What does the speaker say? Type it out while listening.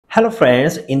Hello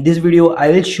friends, in this video I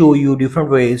will show you different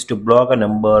ways to block a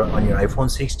number on your iPhone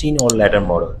 16 or later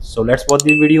model. So let's watch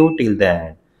this video till the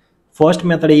end. First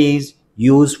method is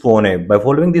use phone app. By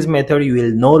following this method you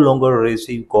will no longer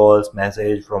receive calls,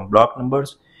 messages from blocked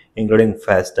numbers including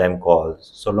FaceTime calls.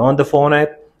 So launch the phone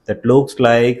app that looks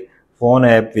like phone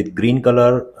app with green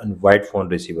color and white phone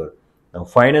receiver. Now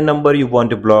find a number you want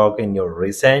to block in your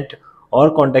recent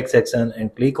or contact section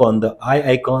and click on the eye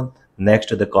icon next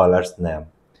to the caller's name.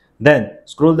 Then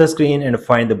scroll the screen and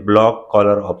find the block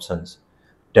caller options.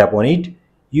 Tap on it.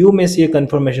 You may see a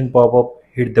confirmation pop-up.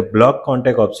 Hit the block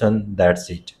contact option. That's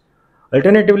it.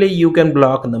 Alternatively, you can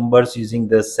block numbers using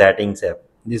the settings app.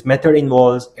 This method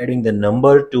involves adding the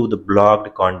number to the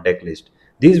blocked contact list.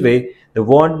 This way, they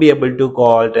won't be able to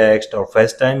call, text, or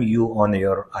FaceTime you on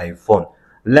your iPhone.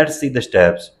 Let's see the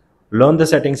steps. Launch the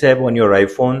settings app on your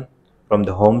iPhone from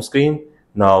the home screen.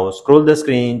 Now scroll the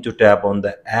screen to tap on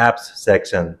the apps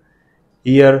section.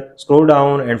 Here, scroll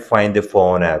down and find the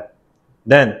phone app.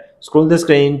 Then, scroll the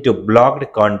screen to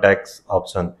blocked contacts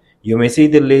option. You may see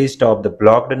the list of the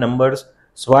blocked numbers.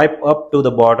 Swipe up to the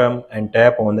bottom and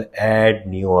tap on the add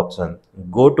new option.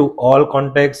 Go to all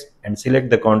contacts and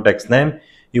select the contact's name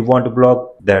you want to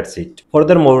block. That's it.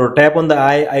 Furthermore, tap on the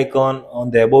eye icon on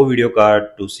the above video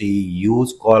card to see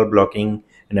use call blocking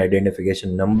and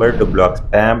identification number to block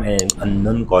spam and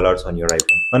unknown callers on your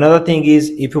iPhone. Another thing is,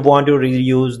 if you want to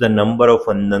reuse the number of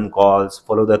unknown calls,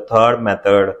 follow the third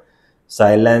method,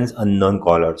 silence unknown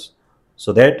callers.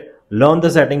 So that launch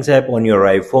the settings app on your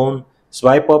iPhone,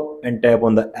 swipe up and tap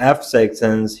on the app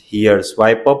sections. Here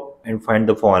swipe up and find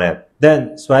the phone app.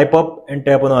 Then swipe up and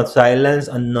tap on the silence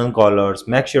unknown callers.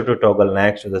 Make sure to toggle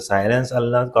next to the silence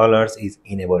unknown callers is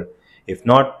enabled. If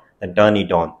not, then turn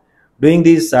it on. Doing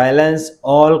this silence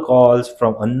all calls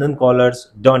from unknown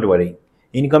callers. Don't worry.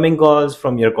 Incoming calls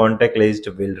from your contact list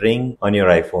will ring on your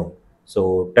iPhone.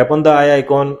 So tap on the eye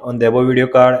icon on the above video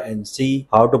card and see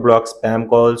how to block spam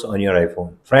calls on your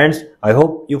iPhone. Friends, I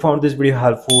hope you found this video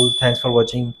helpful. Thanks for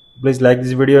watching. Please like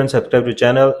this video and subscribe to the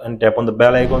channel and tap on the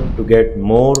bell icon to get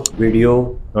more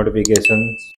video notifications.